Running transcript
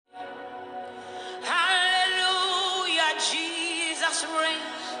Jesus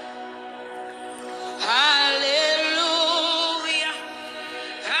reigns. Hallelujah.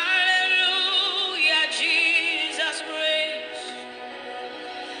 Hallelujah. Jesus reigns.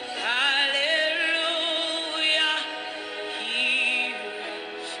 Hallelujah. He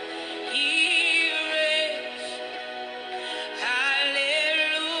reigns. He reigns.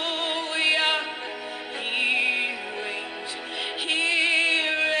 Hallelujah. He reigns. He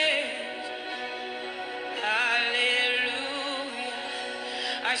reigns. Hallelujah.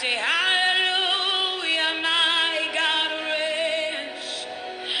 I say hallelujah, my God reigns.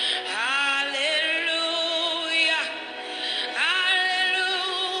 Hallelujah.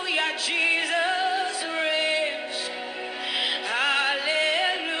 Hallelujah, Jesus reigns.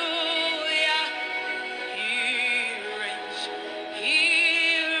 Hallelujah. He reigns. He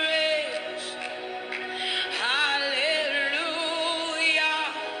reigns. Hallelujah.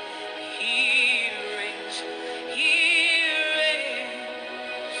 He reigns. He reigns.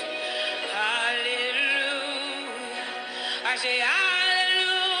 Hallelujah. I say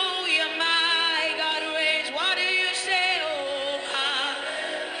hallelujah, my God reigns. What do you say? Oh,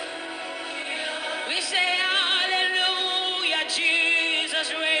 we say hallelujah,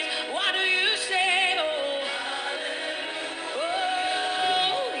 Jesus reigns. What do you say? Oh,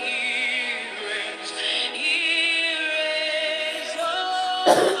 oh, he reigns. He reigns. Oh,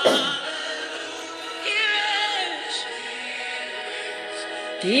 he reigns.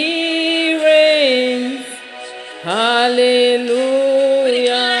 He reigns. Hallelujah.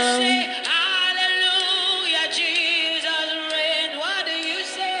 Hallelujah, Jesus reigns. What do you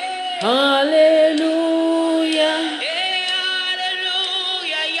say? Hallelujah. Hey,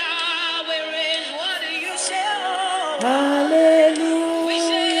 hallelujah, Yahweh reigns. What do you say? We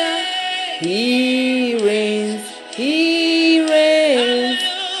say, Hallelujah. He reigns. He reigns.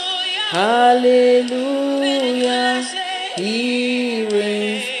 Hallelujah. He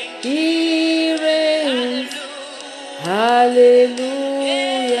reigns. He reigns.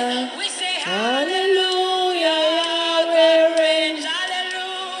 Hallelujah. We say, Hallelujah. Yahweh reigns.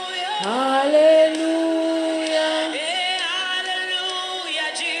 hallelujah. Hallelujah. Hey, hallelujah,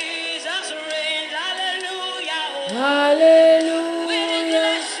 Jesus reigns. Hallelujah.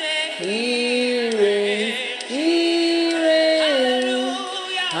 Hallelujah. He reigns. He reigns.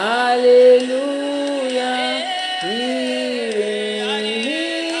 Hallelujah. He reigns.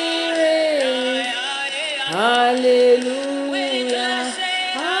 He reigns. Hallelujah.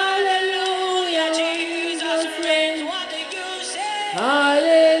 Hallelujah. Jesus reigns.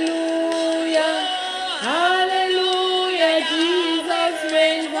 Hallelujah. Hallelujah. Jesus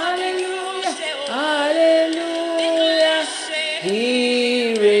reigns. Hallelujah. Hallelujah.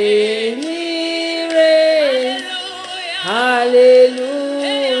 He reigns. He reigns.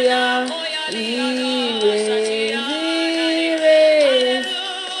 Hallelujah. He reigns. He reigns.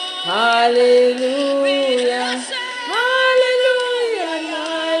 Hallelujah. Hallelujah.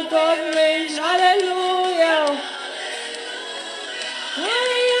 My God reigns. Hallelujah.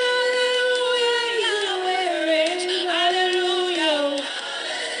 Hallelujah. Yahweh reigns. Hallelujah.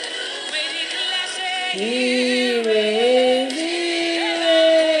 He reigns. He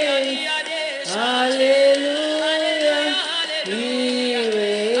reigns. Hallelujah. He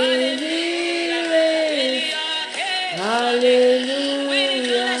reigns. He reigns.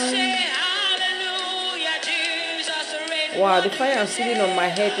 Hallelujah. Wow, the fire I'm sitting on my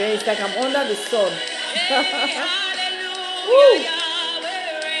head, right? It's like I'm under the sun. Woo.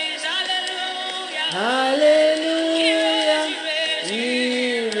 Hallelujah.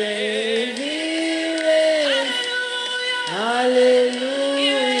 He reigns. He reigns.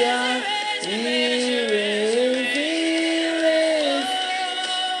 Hallelujah. He reigns. He reigns.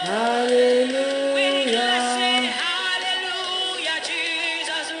 Hallelujah. Hallelujah,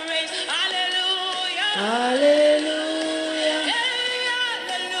 Jesus reigns. Hallelujah. Hallelujah.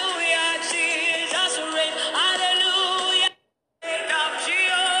 Hallelujah, Jesus reigns. Hallelujah. Take up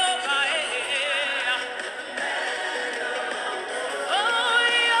Jehovah. Oh,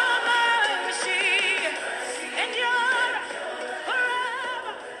 your mercy endure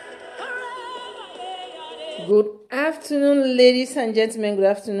forever, forever. Good afternoon, ladies and gentlemen. Good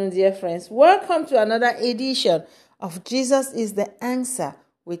afternoon, dear friends. Welcome to another edition of Jesus is the Answer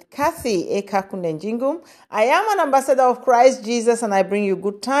with Kathy Ekakundenjingum. I am an ambassador of Christ Jesus and I bring you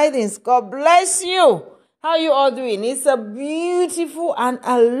good tidings. God bless you. How are you all doing? It's a beautiful and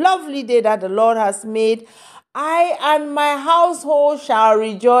a lovely day that the Lord has made. I and my household shall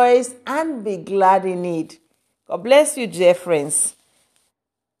rejoice and be glad in it. God bless you, dear friends.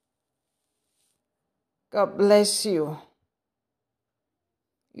 God bless you.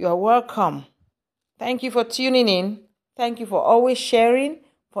 You are welcome. Thank you for tuning in Thank you for always sharing,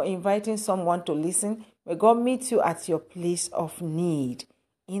 for inviting someone to listen. May God meet you at your place of need.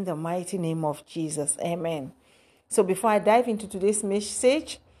 In the mighty name of Jesus. Amen. So before I dive into today's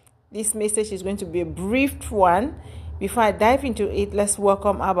message, this message is going to be a brief one. Before I dive into it, let's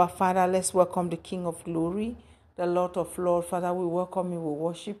welcome Abba Father. Let's welcome the King of Glory, the Lord of Lords. Father, we welcome you. We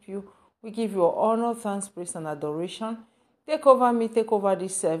worship you. We give you honor, thanks, praise, and adoration. Take over me. Take over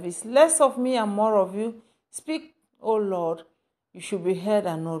this service. Less of me and more of you. Speak, oh Lord. You should be heard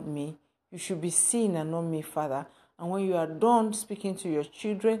and not me. You should be seen and not me, Father. And when you are done speaking to your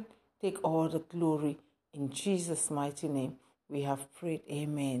children, take all the glory. In Jesus' mighty name, we have prayed.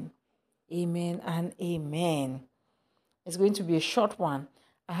 Amen. Amen and amen. It's going to be a short one.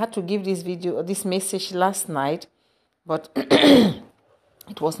 I had to give this message last night, but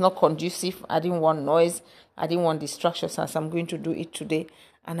it was not conducive. I didn't want noise. I didn't want distractions, as I'm going to do it today.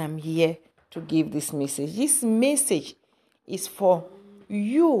 And I'm here to give this message. This message is for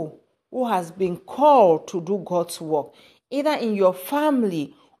you who has been called to do God's work, either in your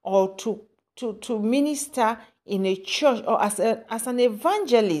family or to minister in a church or as an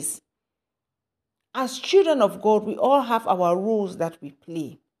evangelist. As children of God, we all have our roles that we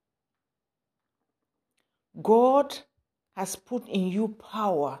play. God has put in you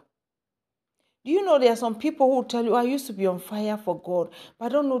power. Do you know there are some people who tell you, I used to be on fire for God, but I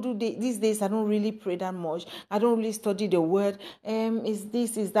don't know, these days I don't really pray that much. I don't really study the word. Is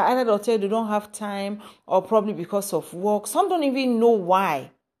this, is that. Either they'll tell you they don't have time or probably because of work. Some don't even know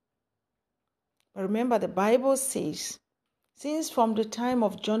why. But remember, the Bible says, since from the time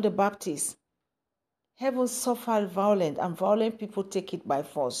of John the Baptist, heaven suffered violence, and violent people take it by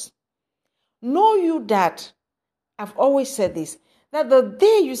force. Know you that, I've always said this, that the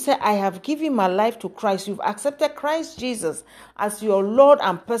day you say, I have given my life to Christ, you've accepted Christ Jesus as your Lord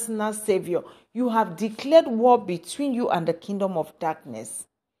and personal Savior, you have declared war between you and the kingdom of darkness.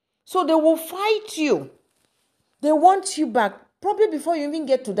 So they will fight you. They want you back. Probably before you even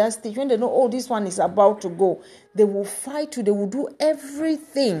get to that stage, when they know, oh, this one is about to go, they will fight you. They will do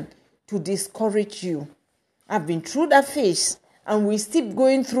everything to discourage you. I've been through that phase, and we still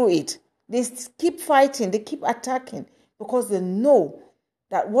going through it. They keep fighting. They keep attacking because they know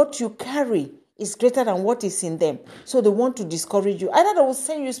that what you carry is greater than what is in them. So they want to discourage you. Either they will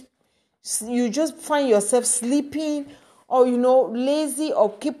send you just find yourself sleeping or, lazy,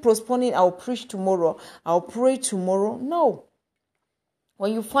 or keep postponing, I'll preach tomorrow, I'll pray tomorrow. No.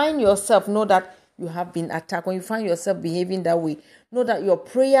 When you find yourself, know that you have been attacked. When you find yourself behaving that way, know that your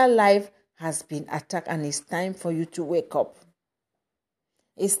prayer life has been attacked and it's time for you to wake up.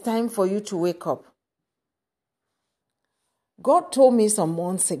 It's time for you to wake up. God told me some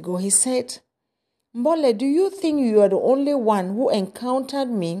months ago, he said, Mbole, do you think you are the only one who encountered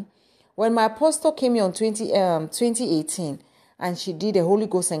me when my apostle came here on 2018 and she did a Holy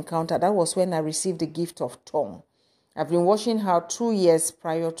Ghost encounter? That was when I received the gift of tongue. I've been watching her 2 years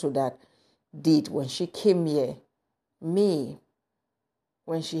prior to that did when she came here, May,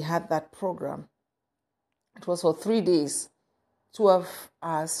 when she had that program. It was for 3 days, 12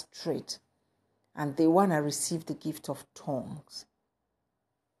 hours straight. And the one I received the gift of tongues.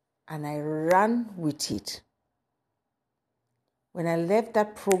 And I ran with it. When I left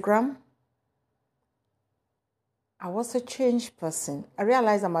that program, I was a changed person. I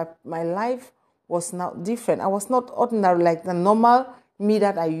realized that my life was now different. I was not ordinary like the normal me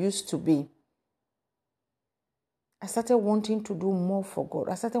that I used to be. I started wanting to do more for God.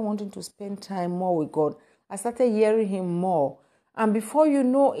 I started wanting to spend time more with God. I started hearing Him more. And before you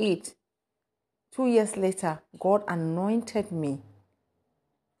know it, 2 years later, God anointed me.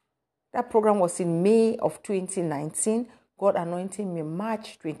 That program was in May of 2019. God anointed me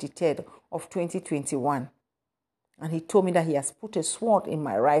March 23rd of 2021. And He told me that He has put a sword in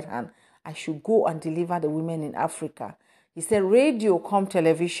my right hand. I should go and deliver the women in Africa. He said, radio, come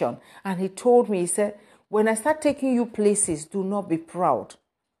television. And He told me, He said, when I start taking you places, do not be proud.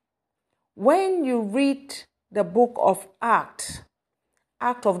 When you read the book of Acts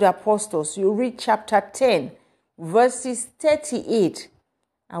of the Apostles, you read chapter 10, verses 38.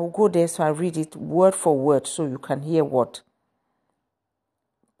 I will go there so I read it word for word so you can hear what.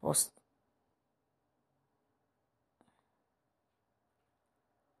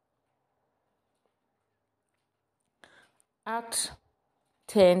 Acts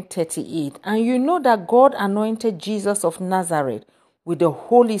 10:38. And you know that God anointed Jesus of Nazareth with the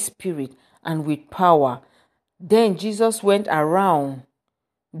Holy Spirit and with power. Then Jesus went around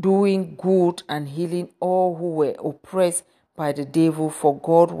doing good and healing all who were oppressed by the devil, for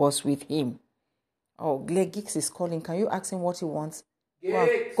God was with Him. Oh, Giggs is calling. Can you ask him what he wants?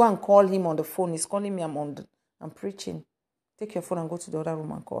 Go and call him on the phone. He's calling me. I'm on I'm preaching. Take your phone and go to the other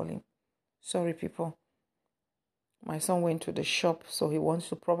room and call him. Sorry, people. My son went to the shop, so he wants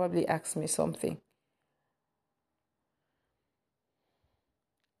to probably ask me something.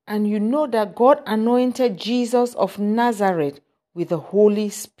 And you know that God anointed Jesus of Nazareth with the Holy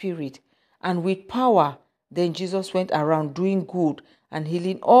Spirit and with power. Then Jesus went around doing good and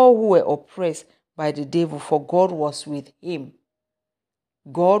healing all who were oppressed by the devil, for God was with him.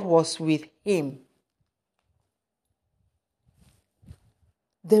 God was with him.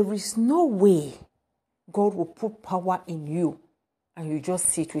 There is no way God will put power in you and you just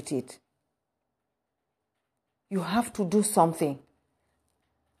sit with it. You have to do something.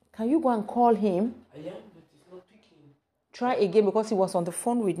 Can you go and call him? I am, but it's not picking. Try again, because he was on the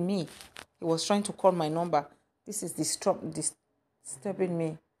phone with me. He was trying to call my number. This is disturbing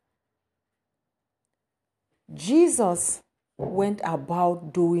me. Jesus went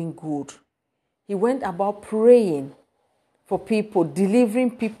about doing good. He went about praying for people,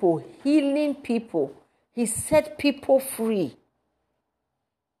 delivering people, healing people. He set people free.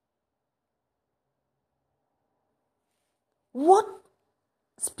 What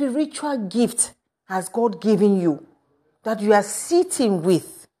spiritual gift has God given you that you are sitting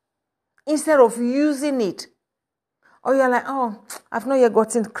with instead of using it? Or you're like, oh, I've not yet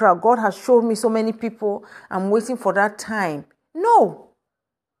gotten crowd. God has shown me so many people. I'm waiting for that time. No.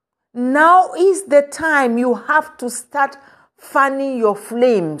 Now is the time you have to start fanning your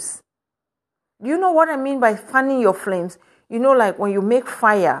flames. Do you know what I mean by fanning your flames? You know, like when you make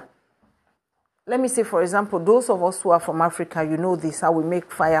fire. Let me say, for example, those of us who are from Africa, you know this, how we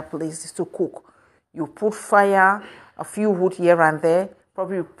make fireplaces to cook. You put fire, a few wood here and there,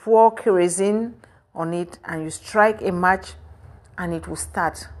 probably pour kerosene on it, and you strike a match, and it will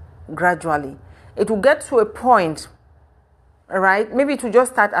start gradually. It will get to a point, right? Maybe it will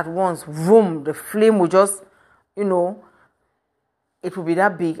just start at once. Boom, the flame will just, it will be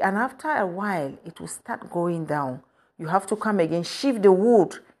that big. And after a while, it will start going down. You have to come again, shift the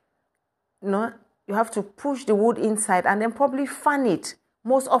wood. You have to push the wood inside and then probably fan it.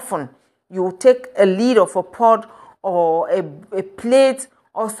 Most often, you take a lid of a pot or a plate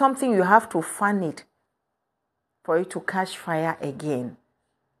or something, you have to fan it for it to catch fire again.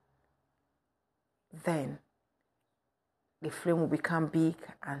 Then, the flame will become big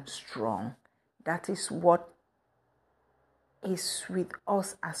and strong. That is what is with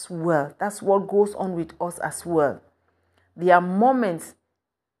us as well. That's what goes on with us as well. There are moments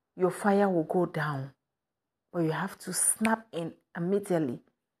your fire will go down, but you have to snap in immediately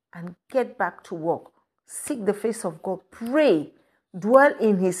and get back to work. Seek the face of God. Pray. Dwell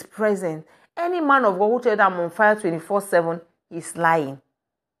in his presence. Any man of God who tells you I'm on fire 24/7 is lying.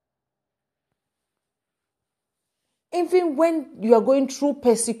 Even when you are going through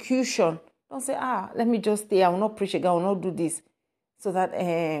persecution, don't say, let me just stay. I will not preach again. I will not do this. So that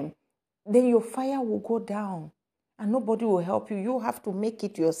then your fire will go down. And nobody will help you. You have to make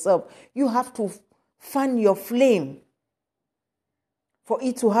it yourself. You have to fan your flame for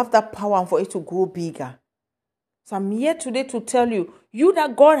it to have that power and for it to grow bigger. So I'm here today to tell you, you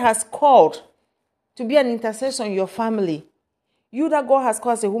that God has called to be an intercessor in your family, you that God has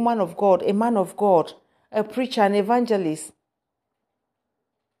called as a woman of God, a man of God, a preacher, an evangelist,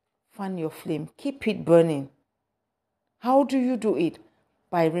 fan your flame. Keep it burning. How do you do it?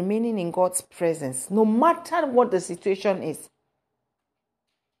 By remaining in God's presence, no matter what the situation is.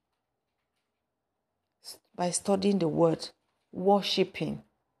 By studying the word, worshiping,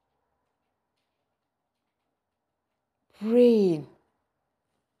 praying.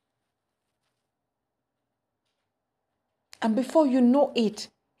 And before you know it,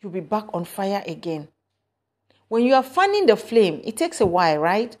 you'll be back on fire again. When you are fanning the flame, it takes a while,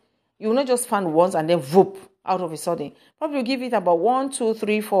 right? You will not just fan once and then whoop, out of a sudden. Probably give it about 1, 2,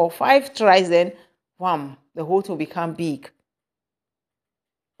 3, 4, 5 tries, then wham, the whole thing will become big.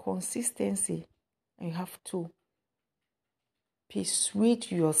 Consistency. And you have to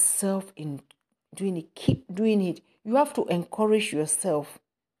persuade yourself in doing it. Keep doing it. You have to encourage yourself.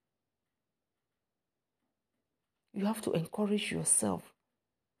 You have to encourage yourself.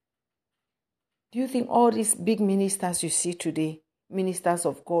 Do you think all these big ministers you see today, ministers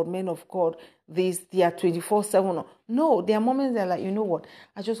of God, men of God, they are 24/7? No, there are moments they're like, you know what?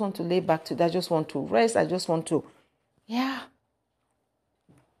 I just want to lay back today. I just want to rest. I just want to, There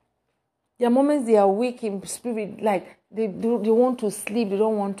are moments they are weak in spirit, like they want to sleep. They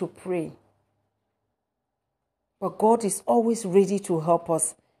don't want to pray. But God is always ready to help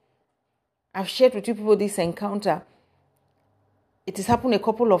us. I've shared with you people this encounter. It has happened a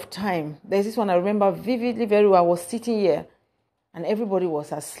couple of times. There's this one I remember vividly very well. I was sitting here and everybody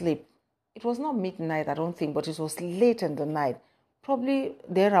was asleep. It was not midnight, I don't think, but it was late in the night. Probably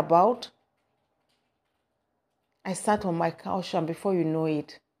thereabout. I sat on my couch, and before you know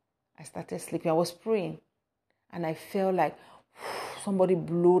it, I started sleeping. I was praying, and I felt like somebody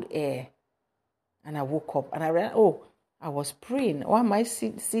blew air. And I woke up, and I realized, oh, I was praying. Why am I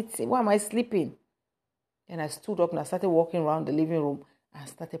sitting? Why am I sleeping? Then I stood up, and I started walking around the living room, and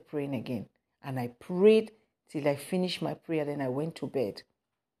started praying again. And I prayed till I finished my prayer. Then I went to bed.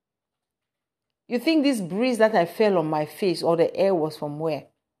 You think this breeze that I felt on my face or the air was from where?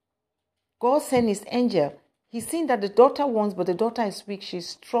 God sent his angel. He's seen that the daughter wants, but the daughter is weak. She's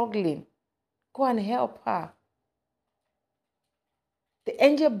struggling. Go and help her. The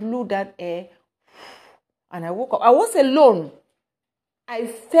angel blew that air, and I woke up. I was alone. I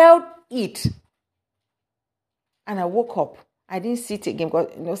felt it. And I woke up. I didn't sit again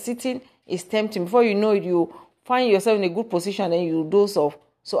because, sitting is tempting. Before you know it, you find yourself in a good position and you doze off.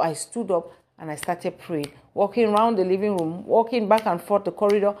 So I stood up and I started praying. Walking around the living room, walking back and forth the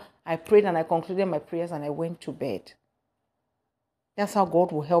corridor, I prayed and I concluded my prayers and I went to bed. That's how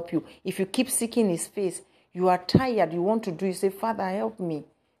God will help you. If you keep seeking his face, you are tired, you want to do, you say, Father, help me.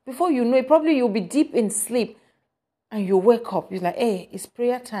 Before you know it, probably you'll be deep in sleep and you wake up. You're like, hey, it's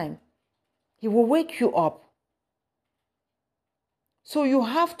prayer time. He will wake you up. So you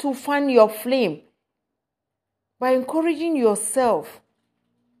have to fan your flame by encouraging yourself,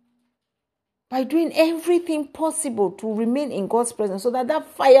 by doing everything possible to remain in God's presence so that that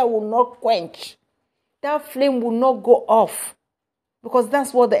fire will not quench. That flame will not go off. Because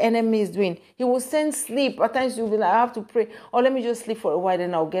that's what the enemy is doing. He will send sleep. At times you'll be like, I have to pray. Or let me just sleep for a while,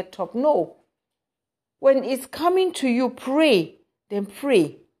 then I'll get up. No. When it's coming to you, pray. Then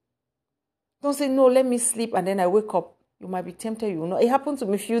pray. Don't say, no, let me sleep and then I wake up. You might be tempted, you know. It happened to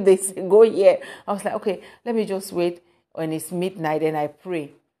me a few days ago here. I was like, okay, let me just wait when it's midnight and I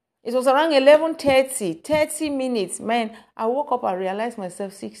pray. It was around 11:30, 30 minutes. Man, I woke up and realized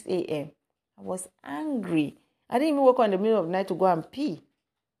myself 6 a.m. I was angry. I didn't even wake up in the middle of the night to go and pee.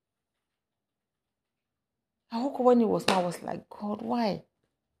 I woke up when it was now. I was like, God, why?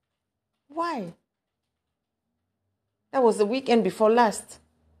 Why? That was the weekend before last.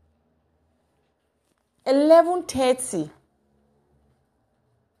 11:30.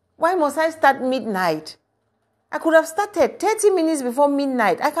 Why must I start midnight? I could have started 30 minutes before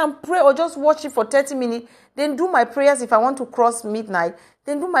midnight. I can pray or just watch it for 30 minutes, then do my prayers if I want to cross midnight,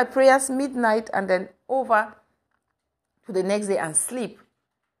 then do my prayers midnight and then over to the next day and sleep.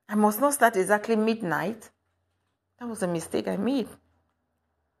 I must not start exactly midnight. That was a mistake I made.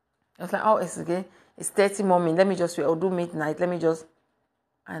 I was like, oh, it's 30 more minutes. Let me just wait. I'll do midnight.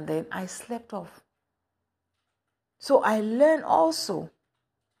 And then I slept off. So I learned also,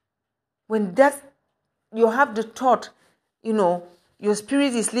 when you have the thought, your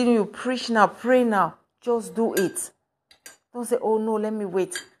spirit is leading you, preach now, pray now, just do it. Don't say, oh no, let me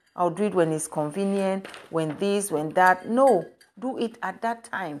wait. I'll do it when it's convenient, when this, when that. No, do it at that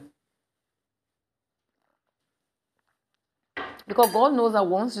time. Because God knows that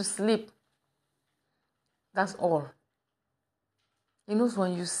once you sleep, that's all. He knows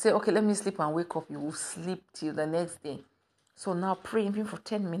when you say, okay, let me sleep and wake up, you will sleep till the next day. So now pray even for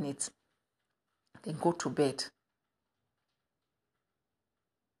 10 minutes. Then go to bed.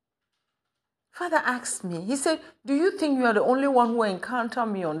 Father asked me, he said, do you think you are the only one who encountered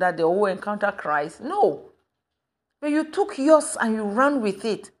me on that day or who encountered Christ? No. But you took yours and you ran with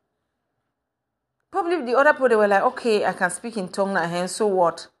it. Probably the other people, they were like, okay, I can speak in tongue now, and so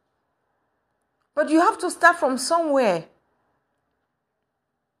what? But you have to start from somewhere.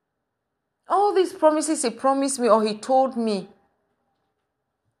 All these promises he promised me or he told me,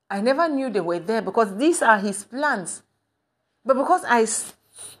 I never knew they were there because these are his plans. But because I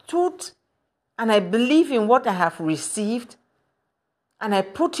stood and I believe in what I have received and I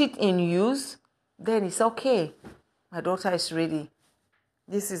put it in use, then it's okay. My daughter is ready.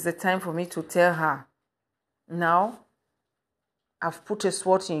 This is the time for me to tell her, now I've put a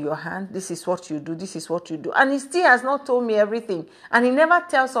sword in your hand. This is what you do. This is what you do. And he still has not told me everything. And he never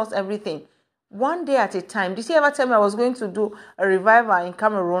tells us everything. One day at a time. Did he ever tell me I was going to do a revival in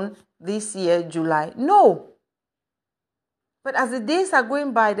Cameroon this year, July? No. But as the days are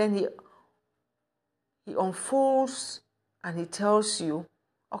going by, then he unfolds and he tells you,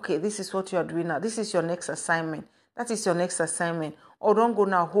 okay, this is what you are doing now. This is your next assignment. That is your next assignment. Or don't go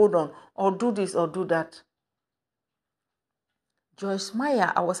now, hold on. Or do this or do that. Joyce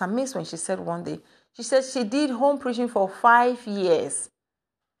Meyer, I was amazed when she said one day, she said she did home preaching for 5 years.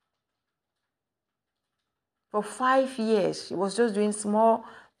 For 5 years. She was just doing small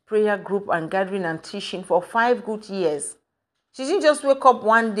prayer group and gathering and teaching for 5 good years. She didn't just wake up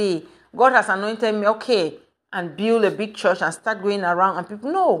one day God has anointed me, okay, and build a big church and start going around and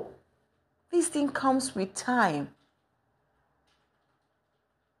people. No. This thing comes with time.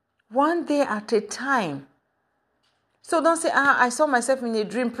 One day at a time. So don't say, I saw myself in a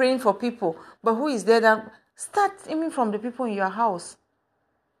dream praying for people. But who is there? That start even from the people in your house.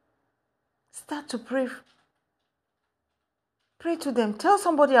 Start to pray. Pray to them. Tell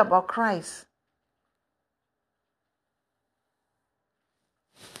somebody about Christ.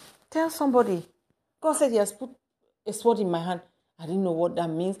 Tell somebody. God said he has put a sword in my hand. I didn't know what that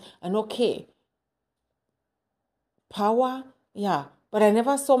means. And okay. Power, yeah. But I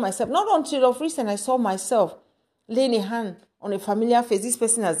never saw myself. Not until of recent I saw myself laying a hand on a familiar face. This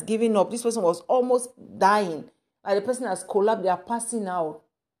person has given up. This person was almost dying. Like the person has collapsed. They are passing out.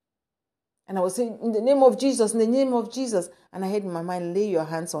 And I was saying, in the name of Jesus, in the name of Jesus. And I had in my mind, lay your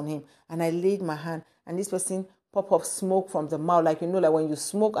hands on him. And I laid my hand. And this person pop up smoke from the mouth. Like, like when you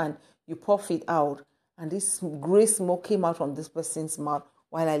smoke and you puff it out. And this gray smoke came out from this person's mouth.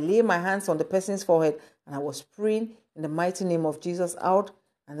 While I lay my hands on the person's forehead. And I was praying in the mighty name of Jesus out.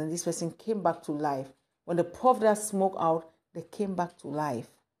 And then this person came back to life. When they puffed that smoke out, they came back to life.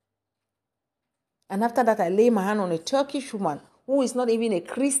 And after that, I lay my hand on a Turkish woman who is not even a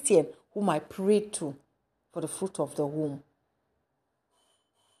Christian, whom I prayed to for the fruit of the womb.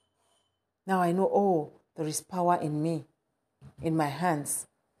 Now I know, there is power in me, in my hands.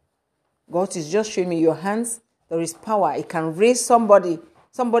 God is just showing me your hands. There is power. It can raise somebody.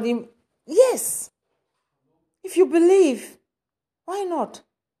 Yes. If you believe, why not?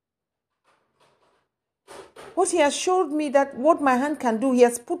 What he has showed me that what my hand can do, he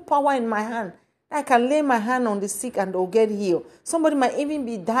has put power in my hand. I can lay my hand on the sick and they'll get healed. Somebody might even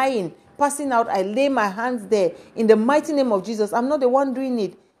be dying, passing out. I lay my hands there in the mighty name of Jesus. I'm not the one doing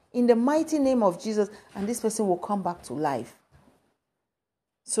it. In the mighty name of Jesus. And this person will come back to life.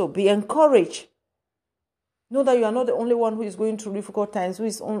 So be encouraged. Know that you are not the only one who is going through difficult times.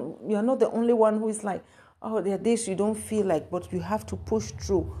 You are not the only one who is like, there are days you don't feel like, but you have to push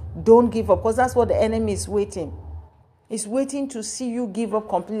through. Don't give up, because that's what the enemy is waiting. He's waiting to see you give up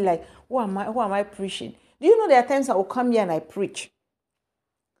completely. Like, who am I preaching? Do you know there are times I will come here and I preach?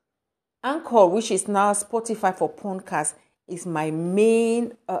 Anchor, which is now Spotify for podcast, is my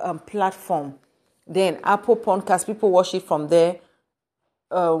main platform. Then Apple Podcast, people watch it from there.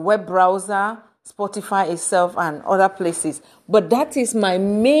 Web browser, Spotify itself, and other places. But that is my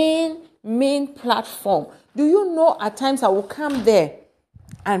main platform. Do you know at times I will come there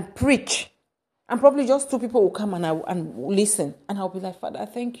and preach? And probably just 2 people will come and listen. And I'll be like, Father,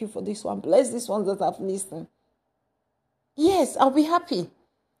 thank you for this one. Bless this one that I've listened. Yes, I'll be happy.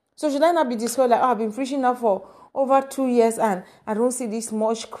 So should I not be discouraged? Like, I've been preaching now for over 2 years and I don't see this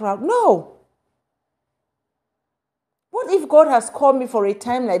much crowd. No. What if God has called me for a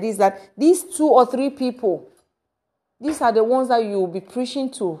time like this, that these 2 or 3 people, these are the ones that you will be preaching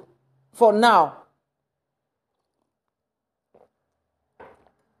to for now?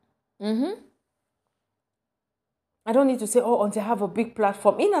 I don't need to say, until I have a big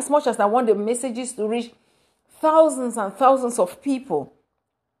platform. In as much as I want the messages to reach thousands and thousands of people.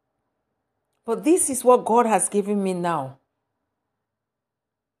 But this is what God has given me now.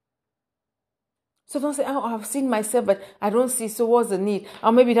 So don't say, I've seen myself, but I don't see, so what's the need?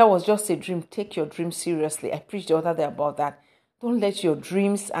 Or maybe that was just a dream. Take your dream seriously. I preached the other day about that. Don't let your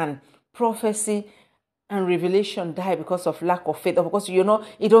dreams and prophecy and revelation die because of lack of faith. Or because,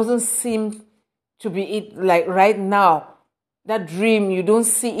 it doesn't seem to be it like right now. That dream, you don't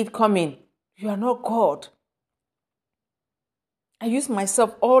see it coming. You are not God. I use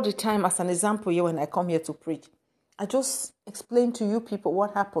myself all the time as an example here when I come here to preach. I just explain to you people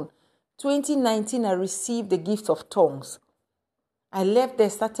what happened. 2019, I received the gift of tongues. I left there,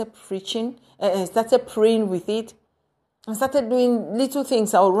 started preaching, started praying with it, and started doing little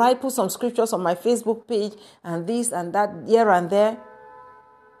things. I'll put some scriptures on my Facebook page, and this and that, here and there.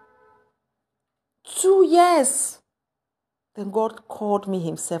 2 years. Then God called me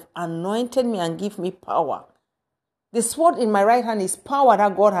himself, anointed me, and gave me power. The sword in my right hand is power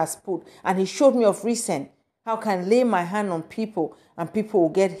that God has put. And he showed me of recent how I can lay my hand on people and people will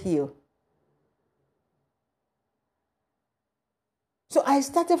get healed. So I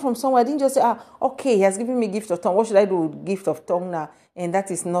started from somewhere. I didn't just say, okay, he has given me gift of tongue. What should I do with gift of tongue now? And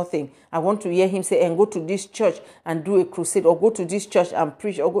that is nothing. I want to hear him say, and go to this church and do a crusade, or go to this church and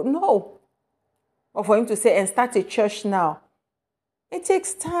preach, or go. No. Or for him to say, and start a church now. It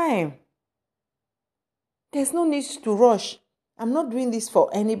takes time. There's no need to rush. I'm not doing this for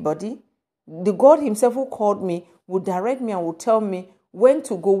anybody. The God himself who called me will direct me and will tell me when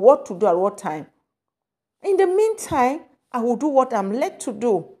to go, what to do at what time. In the meantime, I will do what I'm led to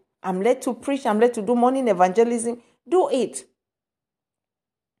do. I'm led to preach, I'm led to do morning evangelism. Do it.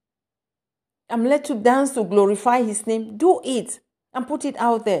 I'm led to dance to glorify his name. Do it and put it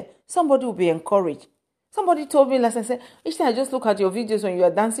out there. Somebody will be encouraged. Somebody told me last night, I said, each time I just look at your videos when you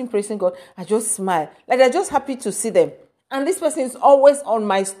are dancing, praising God, I just smile. Like I'm just happy to see them. And this person is always on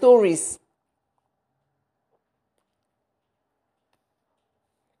my stories.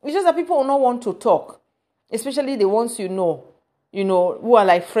 It's just that people will not want to talk, especially the ones you know, who are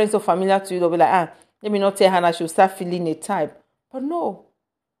like friends or familiar to you. They'll be like, let me not tell Hannah, she'll start feeling a type. But no,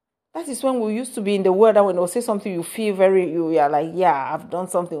 that is when we used to be in the world that when they'll say something, you feel you are like, yeah, I've done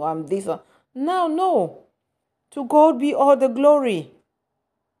something, or I'm this. Now, no. To God be all the glory.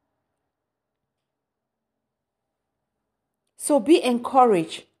 So be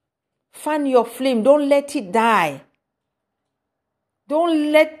encouraged. Fan your flame. Don't let it die.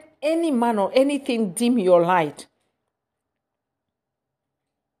 Don't let any man or anything dim your light.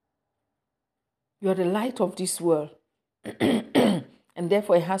 You are the light of this world. And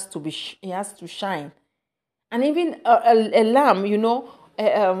therefore it has to shine. And even a lamp,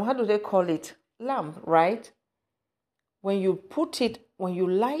 how do they call it? Lamp, right? When you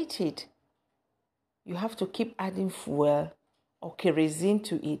light it, you have to keep adding fuel or kerosene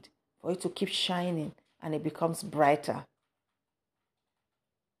to it for it to keep shining and it becomes brighter.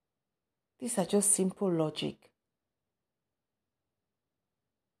 These are just simple logic.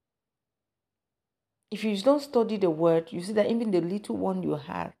 If you don't study the word, you see that even the little one you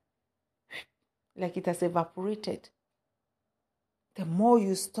have, like it has evaporated. The more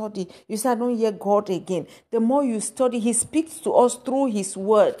you study, you say, I don't hear God again. The more you study, he speaks to us through his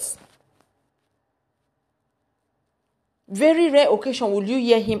words. Very rare occasion will you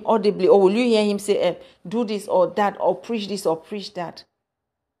hear him audibly, or will you hear him say, do this or that, or preach this or preach that.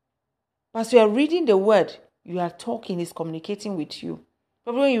 But as you are reading the word, you are talking, he's communicating with you.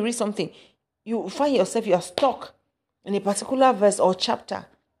 But when you read something, you find yourself, you are stuck in a particular verse or chapter.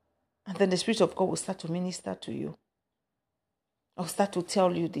 And then the Spirit of God will start to minister to you. Or start to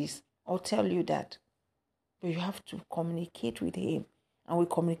tell you this, or tell you that. But you have to communicate with him. And we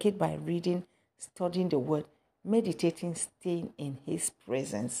communicate by reading, studying the word, meditating, staying in his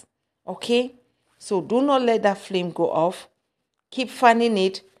presence. Okay? So do not let that flame go off. Keep fanning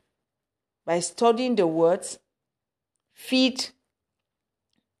it by studying the words.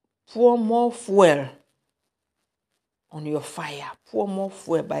 Pour more fuel on your fire. Pour more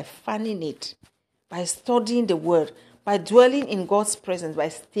fuel by fanning it, by studying the word, by dwelling in God's presence, by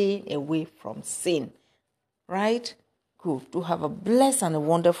staying away from sin. Right? Good. Do have a blessed and a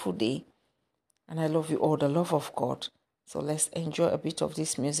wonderful day. And I love you all, the love of God. So let's enjoy a bit of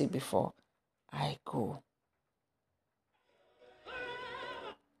this music before I go.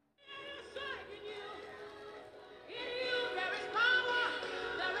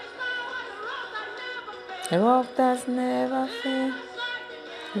 A rock that's never failed,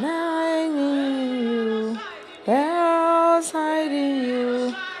 lying in you, else hiding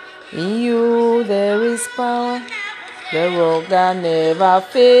you. In you there is power, the rock that never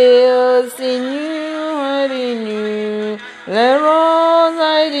fails. In you, hiding you, the rock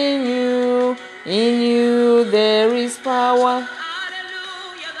hiding you. In you there is power.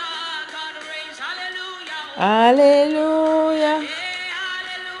 Hallelujah.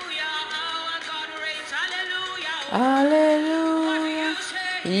 Hallelujah.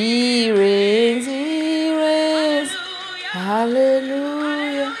 He reigns, he reigns.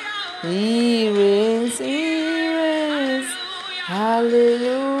 Hallelujah. He reigns, he reigns.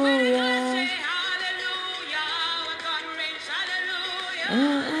 Hallelujah.